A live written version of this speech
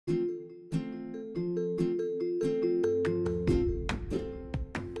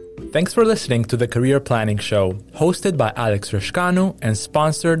Thanks for listening to the Career Planning Show, hosted by Alex Rishkanu and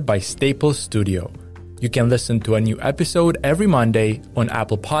sponsored by Staples Studio. You can listen to a new episode every Monday on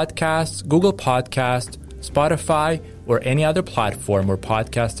Apple Podcasts, Google Podcasts, Spotify, or any other platform where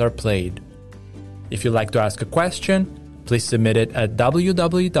podcasts are played. If you'd like to ask a question, please submit it at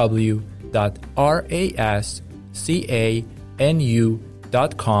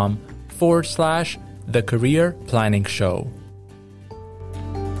www.rascanu.com/The Career Planning Show.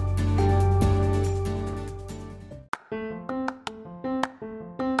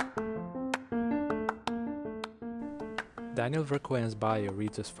 Daniel Verkoeyen's bio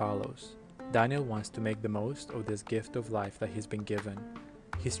reads as follows. Daniel wants to make the most of this gift of life that he's been given.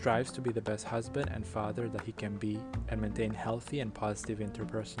 He strives to be the best husband and father that he can be and maintain healthy and positive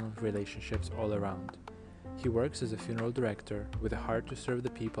interpersonal relationships all around. He works as a funeral director with a heart to serve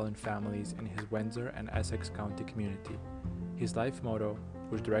the people and families in his Windsor and Essex County community. His life motto,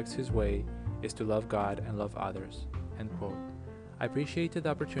 which directs his way, is to love God and love others. End quote. I appreciated the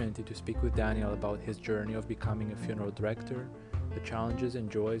opportunity to speak with Daniel about his journey of becoming a funeral director, the challenges and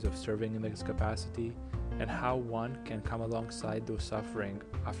joys of serving in this capacity, and how one can come alongside those suffering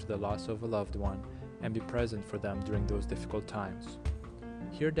after the loss of a loved one and be present for them during those difficult times.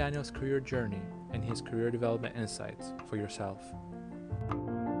 Hear Daniel's career journey and his career development insights for yourself.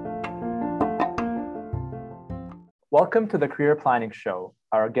 Welcome to the Career Planning Show.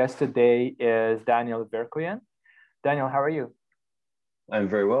 Our guest today is Daniel Verkoeyen. Daniel, how are you? I'm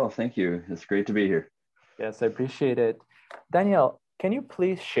very well, thank you. It's great to be here. Yes, I appreciate it. Daniel, can you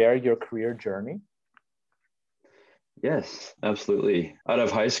please share your career journey? Yes, absolutely. Out of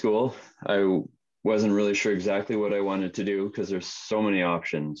high school, I wasn't really sure exactly what I wanted to do because there's so many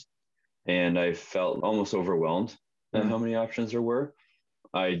options, and I felt almost overwhelmed at how many options there were.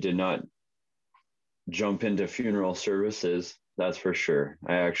 I did not jump into funeral services, that's for sure.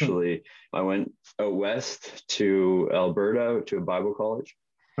 I went out west to Alberta to a Bible college,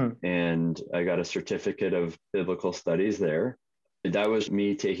 and I got a certificate of biblical studies there. That was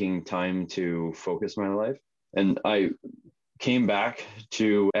me taking time to focus my life. And I came back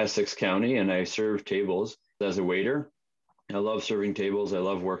to Essex County and I served tables as a waiter. I love serving tables. I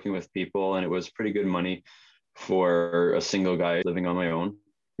love working with people, and it was pretty good money for a single guy living on my own.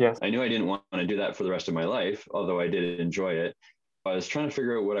 Yes. I knew I didn't want to do that for the rest of my life, although I did enjoy it. I was trying to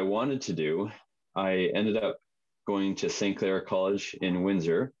figure out what I wanted to do. I ended up going to St. Clair College in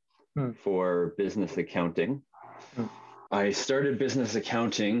Windsor for business accounting. I started business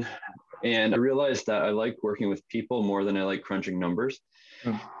accounting, and I realized that I like working with people more than I like crunching numbers.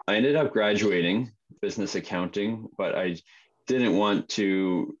 I ended up graduating business accounting, but I didn't want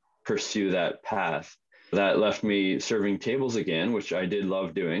to pursue that path. That left me serving tables again, which I did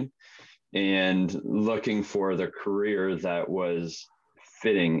love doing, and looking for the career that was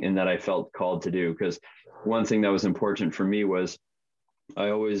fitting and that I felt called to do. Because one thing that was important for me was I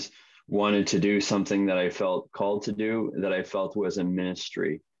always wanted to do something that I felt called to do, that I felt was a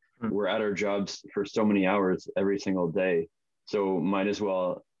ministry. We're at our jobs for so many hours every single day. So might as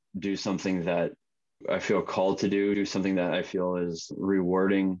well do something that I feel called to do something that I feel is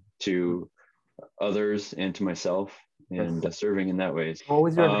rewarding to others and to myself, and serving in that way. What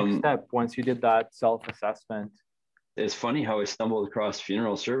was your next step once you did that self-assessment? It's funny how I stumbled across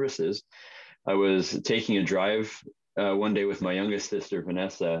funeral services. I was taking a drive one day with my youngest sister,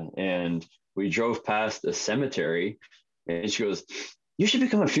 Vanessa, and we drove past a cemetery, and she goes, "You should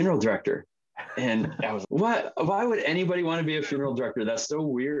become a funeral director." And I was, what? Why would anybody want to be a funeral director? That's so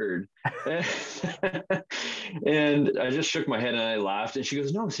weird. And I just shook my head and I laughed. And she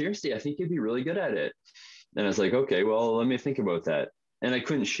goes, "No, seriously, I think you'd be really good at it." And I was like, "Okay, well, let me think about that." And I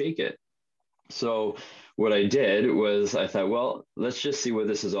couldn't shake it. So what I did was I thought, well, let's just see what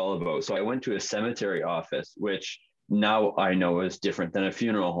this is all about. So I went to a cemetery office, which now I know is different than a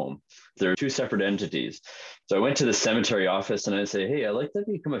funeral home. They're two separate entities. So I went to the cemetery office and I say, "Hey, I'd like to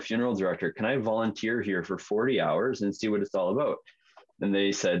become a funeral director. Can I volunteer here for 40 hours and see what it's all about?" And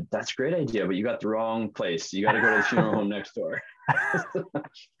they said, "That's a great idea, but you got the wrong place. You got to go to the funeral home next door."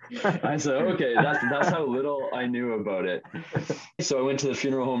 I said, "Okay, that's how little I knew about it." So I went to the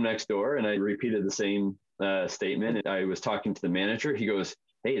funeral home next door and I repeated the same statement. I was talking to the manager. He goes,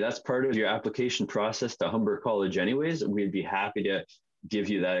 "Hey, that's part of your application process to Humber College anyways. We'd be happy to give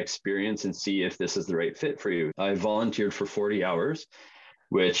you that experience and see if this is the right fit for you." I volunteered for 40 hours,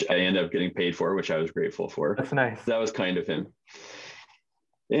 which I ended up getting paid for, which I was grateful for. That's nice. That was kind of him.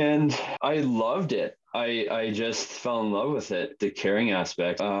 And I loved it. I just fell in love with it, the caring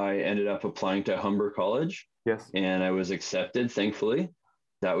aspect. I ended up applying to Humber College. Yes. And I was accepted, thankfully.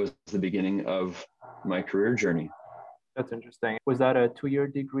 That was the beginning of my career journey. That's interesting. Was that a 2-year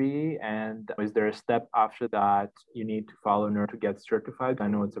degree? And is there a step after that you need to follow in order to get certified? I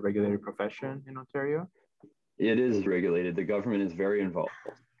know it's a regulated profession in Ontario. It is regulated. The government is very involved.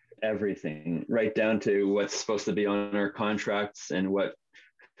 Everything, right down to what's supposed to be on our contracts and what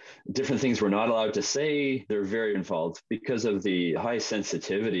different things we're not allowed to say. They're very involved because of the high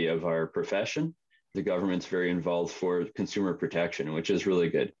sensitivity of our profession. The government's very involved for consumer protection, which is really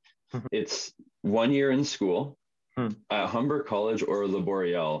good. Mm-hmm. It's 1 year in school at Humber College or Le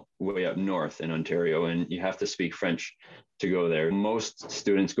Boreal, way up north in Ontario, and you have to speak French to go there. Most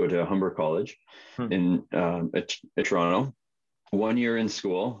students go to Humber College in Toronto. 1 year in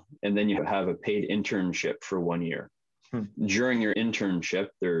school, and then you have a paid internship for 1 year. During your internship,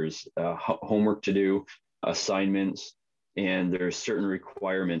 there's homework to do, assignments, and there's certain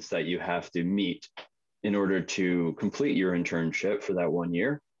requirements that you have to meet in order to complete your internship for that 1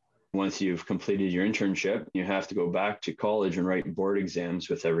 year. Once you've completed your internship, you have to go back to college and write board exams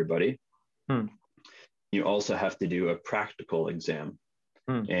with everybody. You also have to do a practical exam.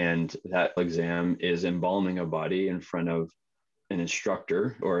 And that exam is embalming a body in front of an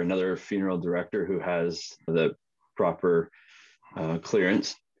instructor or another funeral director who has the proper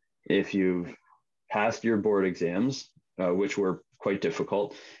clearance. If you've passed your board exams, which were quite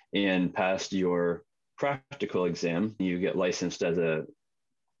difficult, and passed your practical exam, you get licensed as a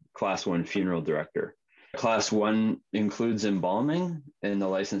Class 1 funeral director. Class 1 includes embalming and the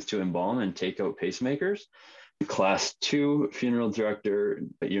license to embalm and take out pacemakers. Class 2 funeral director,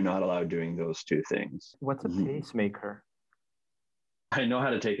 but you're not allowed doing those two things. What's a pacemaker? I know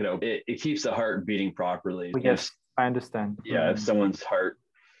how to take it out. It keeps the heart beating properly. Yes, I understand. Yeah, if someone's heart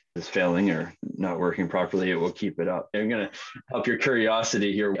is failing or not working properly, it will keep it up. I'm going to help your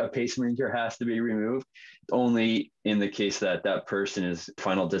curiosity here. A pacemaker has to be removed only in the case that that person is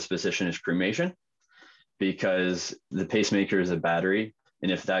final disposition is cremation, because the pacemaker is a battery. And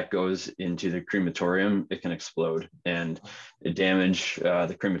if that goes into the crematorium, it can explode and damage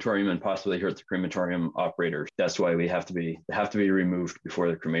the crematorium and possibly hurt the crematorium operator. That's why they have to be removed before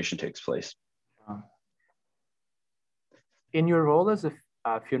the cremation takes place. In your role as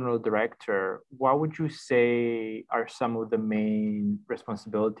a funeral director, what would you say are some of the main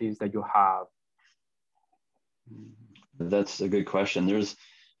responsibilities that you have? That's a good question.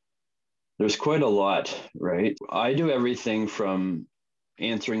 There's quite a lot, right? I do everything from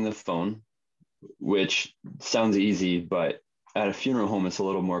answering the phone, which sounds easy, but at a funeral home, it's a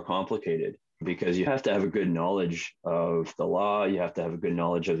little more complicated because you have to have a good knowledge of the law. You have to have a good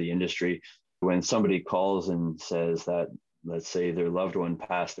knowledge of the industry. When somebody calls and says that, let's say their loved one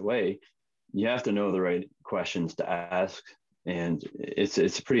passed away, you have to know the right questions to ask. And it's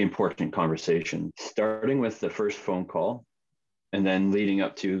a pretty important conversation, starting with the first phone call and then leading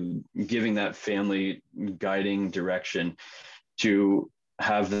up to giving that family guiding direction to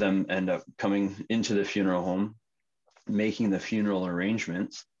have them end up coming into the funeral home, making the funeral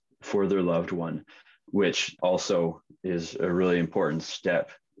arrangements for their loved one, which also is a really important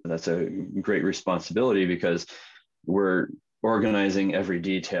step. That's a great responsibility because we're organizing every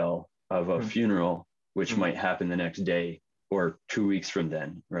detail of a funeral, which might happen the next day or 2 weeks from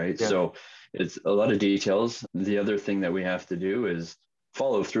then, right? Yeah. So it's a lot of details. The other thing that we have to do is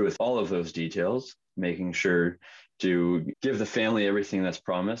follow through with all of those details, making sure to give the family everything that's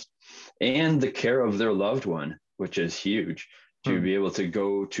promised and the care of their loved one, which is huge, to be able to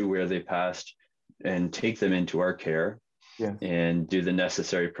go to where they passed and take them into our care and do the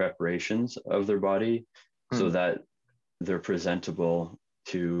necessary preparations of their body so that they're presentable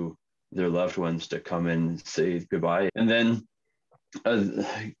to their loved ones to come and say goodbye. And then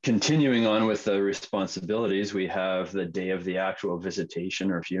continuing on with the responsibilities, we have the day of the actual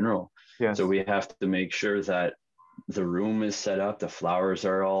visitation or funeral. Yes. So we have to make sure that the room is set up, the flowers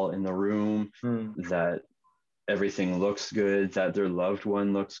are all in the room, that everything looks good, that their loved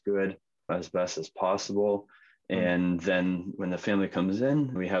one looks good as best as possible. And then when the family comes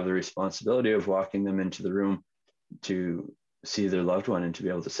in, we have the responsibility of walking them into the room to see their loved one and to be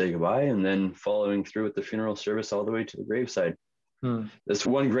able to say goodbye, and then following through with the funeral service all the way to the graveside. That's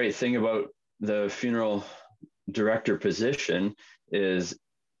one great thing about the funeral director position is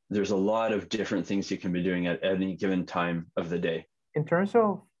there's a lot of different things you can be doing at any given time of the day. In terms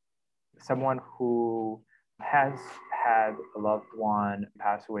of someone who has had a loved one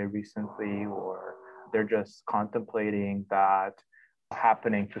pass away recently, or they're just contemplating that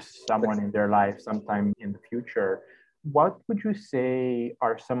happening to someone in their life sometime in the future, what would you say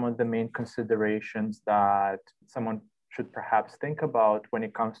are some of the main considerations that someone should perhaps think about when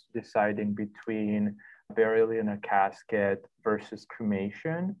it comes to deciding between burial in a casket versus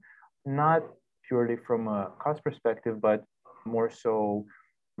cremation? Not purely from a cost perspective, but more so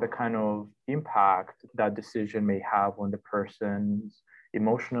the kind of impact that decision may have on the person's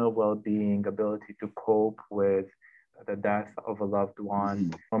emotional well-being, ability to cope with the death of a loved one,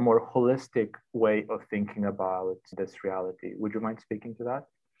 Mhm. a more holistic way of thinking about this reality. Would you mind speaking to that?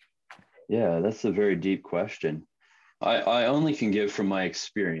 Yeah, that's a very deep question. I only can give from my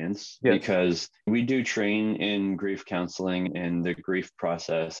experience Yes. because we do train in grief counseling and the grief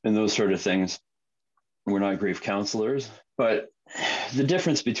process and those sort of things. We're not grief counselors, but the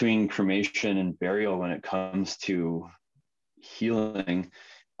difference between cremation and burial when it comes to healing,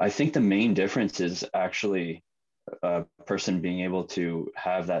 I think the main difference is actually a person being able to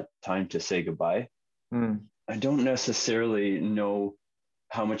have that time to say goodbye. Mm. I don't necessarily know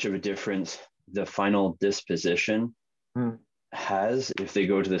how much of a difference the final disposition Mm. has if they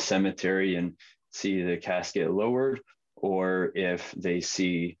go to the cemetery and see the casket lowered, or if they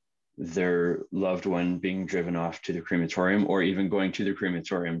see their loved one being driven off to the crematorium, or even going to the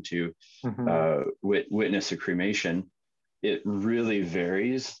crematorium to witness a cremation. It really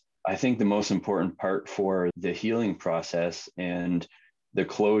varies. I think the most important part for the healing process and the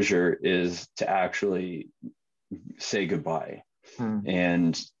closure is to actually say goodbye. Mm.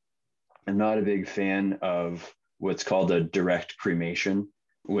 And I'm not a big fan of what's called a direct cremation,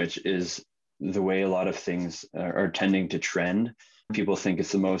 which is the way a lot of things are tending to trend. People think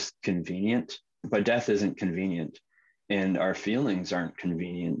it's the most convenient, but death isn't convenient, and our feelings aren't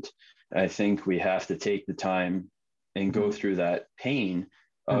convenient. I think we have to take the time and go through that pain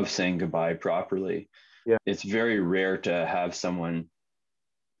of saying goodbye properly. Yeah. It's very rare to have someone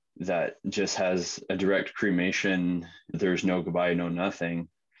that just has a direct cremation, there's no goodbye, no nothing,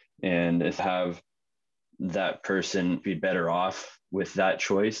 and if have that person be better off with that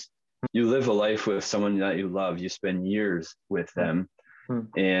choice. You live a life with someone that you love, you spend years with them,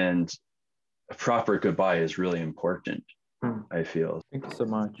 and a proper goodbye is really important, I feel. Thank you so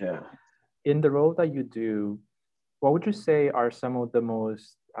much. Yeah. In the role that you do, what would you say are some of the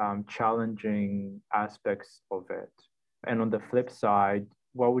most challenging aspects of it? And on the flip side,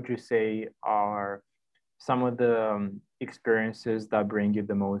 what would you say are some of the experiences that bring you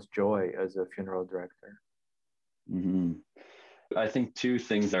the most joy as a funeral director? Mm-hmm. I think two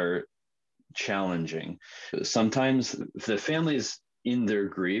things are challenging. Sometimes the families in their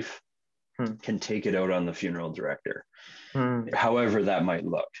grief can take it out on the funeral director, however that might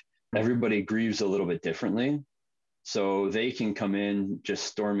look. Everybody grieves a little bit differently. So they can come in just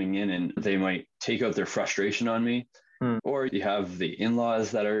storming in and they might take out their frustration on me. Or you have the in-laws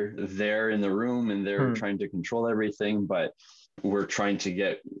that are there in the room and they're trying to control everything, but we're trying to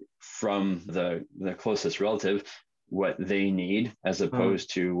get from the closest relative what they need as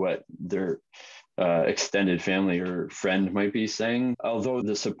opposed to what their extended family or friend might be saying. Although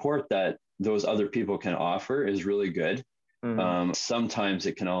the support that those other people can offer is really good, sometimes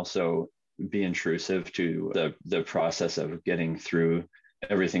it can also be intrusive to the process of getting through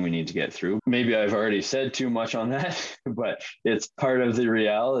everything we need to get through. Maybe I've already said too much on that, but it's part of the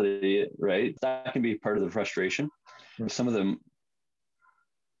reality, right? That can be part of the frustration. Some of the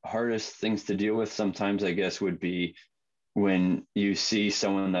hardest things to deal with sometimes, I guess, would be when you see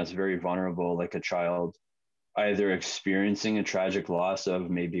someone that's very vulnerable, like a child, either experiencing a tragic loss of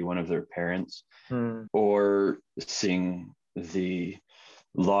maybe one of their parents or seeing the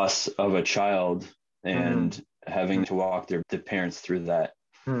loss of a child and having to walk the parents through that.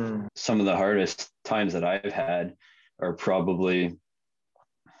 Some of the hardest times that I've had are probably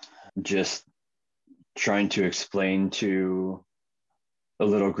just trying to explain to a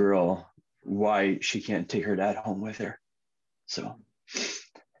little girl why she can't take her dad home with her. So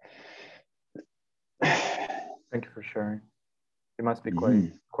thank you for sharing. It must be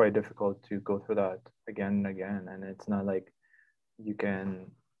quite difficult to go through that again and again, and it's not like you can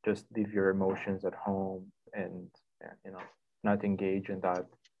just leave your emotions at home and not engage in that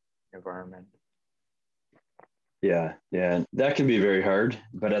environment. Yeah, that can be very hard,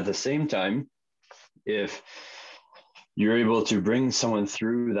 but at the same time, if you're able to bring someone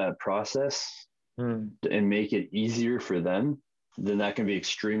through that process and make it easier for them, then that can be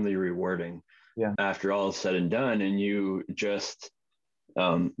extremely rewarding. Yeah. After all is said and done, and you just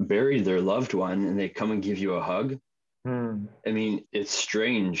buried their loved one and they come and give you a hug. I mean, it's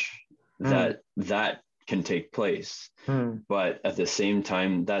strange that can take place, but at the same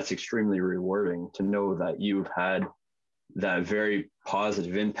time, that's extremely rewarding to know that you've had that very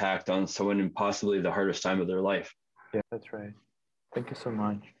positive impact on someone in possibly the hardest time of their life. Yeah, that's right. Thank you so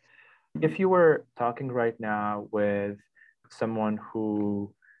much. If you were talking right now with someone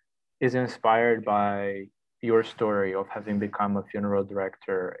who is inspired by your story of having become a funeral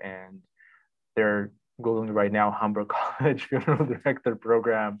director and they're going right now Humber College funeral director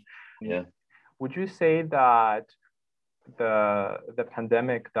program. Yeah. Would you say that the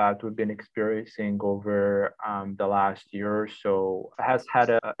pandemic that we've been experiencing over the last year or so has had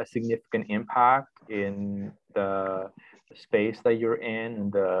a significant impact in the space that you're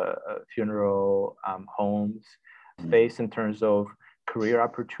in the funeral homes space in terms of career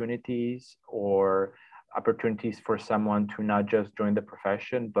opportunities or opportunities for someone to not just join the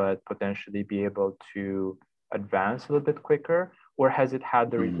profession, but potentially be able to advance a little bit quicker? Or has it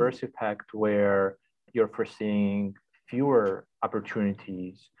had the reverse effect where you're foreseeing fewer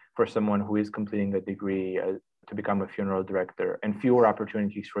opportunities for someone who is completing a degree to become a funeral director and fewer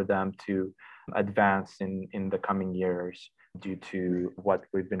opportunities for them to advance in the coming years due to what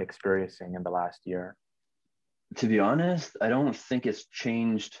we've been experiencing in the last year? To be honest, I don't think it's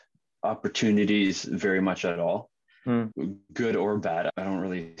changed opportunities very much at all, good or bad. I don't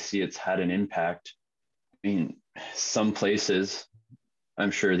really see it's had an impact. I mean, some places,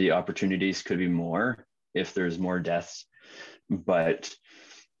 I'm sure the opportunities could be more if there's more deaths, but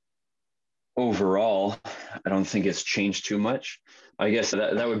overall, I don't think it's changed too much. I guess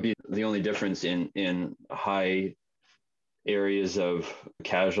that would be the only difference in high areas of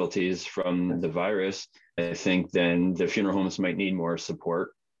casualties from the virus. I think then the funeral homes might need more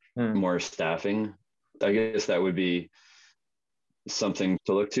support, more staffing. I guess that would be something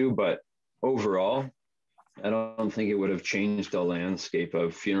to look to, but overall, I don't think it would have changed the landscape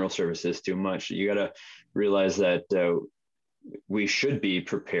of funeral services too much. You got to realize that we should be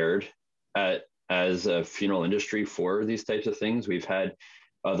prepared as a funeral industry for these types of things. We've had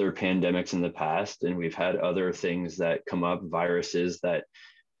other pandemics in the past, and we've had other things that come up, viruses that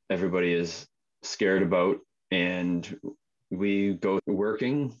everybody is scared about. And we go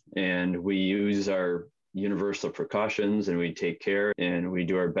working and we use our universal precautions and we take care and we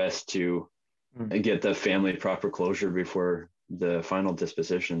do our best to get the family proper closure before the final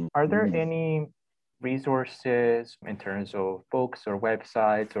disposition. Are there any resources in terms of books or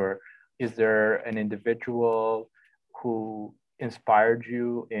websites, or is there an individual who inspired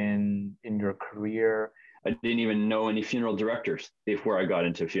you in your career? I didn't even know any funeral directors before I got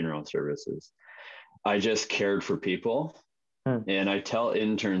into funeral services. I just cared for people. And I tell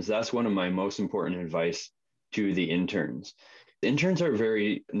interns, that's one of my most important advice to the interns. The interns are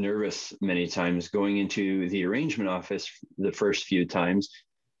very nervous many times going into the arrangement office the first few times.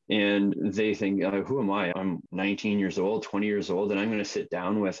 And they think, who am I? I'm 19 years old, 20 years old, and I'm going to sit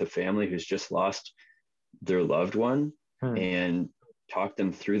down with a family who's just lost their loved one and talk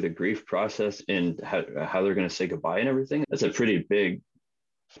them through the grief process and how they're going to say goodbye and everything. That's a pretty big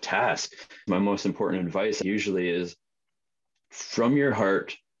task. My most important advice usually is, from your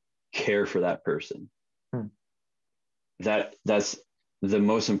heart, care for that person. That's the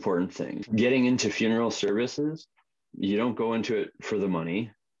most important thing. Getting into funeral services, you don't go into it for the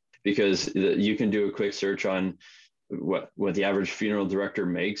money, because you can do a quick search on what the average funeral director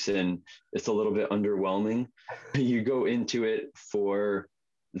makes, and it's a little bit underwhelming. You go into it for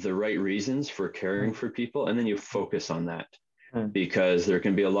the right reasons, for caring for people, and then you focus on that. Because there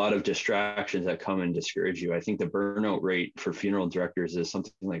can be a lot of distractions that come and discourage you. I think the burnout rate for funeral directors is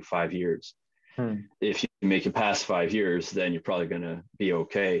something like 5 years. If you make it past 5 years, then you're probably going to be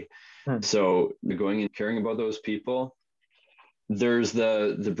okay. So going and caring about those people. There's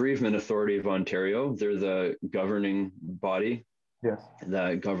the Bereavement Authority of Ontario. They're the governing body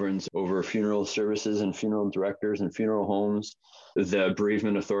that governs over funeral services and funeral directors and funeral homes. The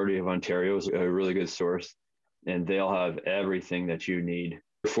Bereavement Authority of Ontario is a really good source, and they'll have everything that you need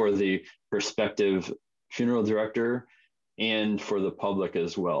for the prospective funeral director and for the public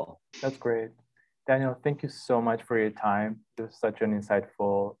as well. That's great. Daniel, thank you so much for your time. It was such an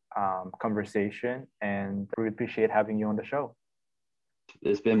insightful conversation, and we appreciate having you on the show.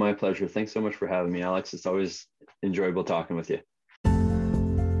 It's been my pleasure. Thanks so much for having me, Alex. It's always enjoyable talking with you.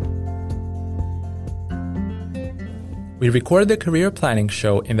 We recorded the Career Planning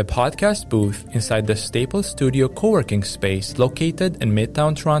Show in the podcast booth inside the Staples Studio co-working space located in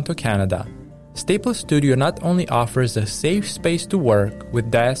Midtown Toronto, Canada. Staples Studio not only offers a safe space to work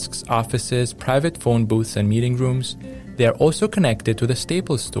with desks, offices, private phone booths, and meeting rooms, they are also connected to the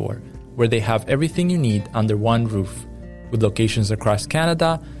Staples store, where they have everything you need under one roof. With locations across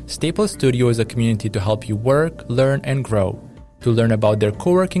Canada, Staples Studio is a community to help you work, learn, and grow. To learn about their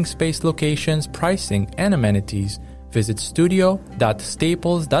co-working space locations, pricing, and amenities, visit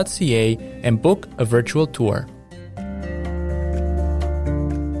studio.staples.ca and book a virtual tour.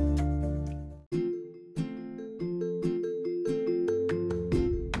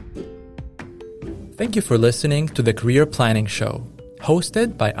 Thank you for listening to the Career Planning Show,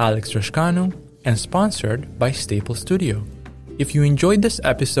 hosted by Alex Rashkanu and sponsored by Staple Studio. If you enjoyed this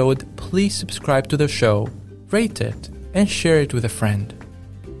episode, please subscribe to the show, rate it, and share it with a friend.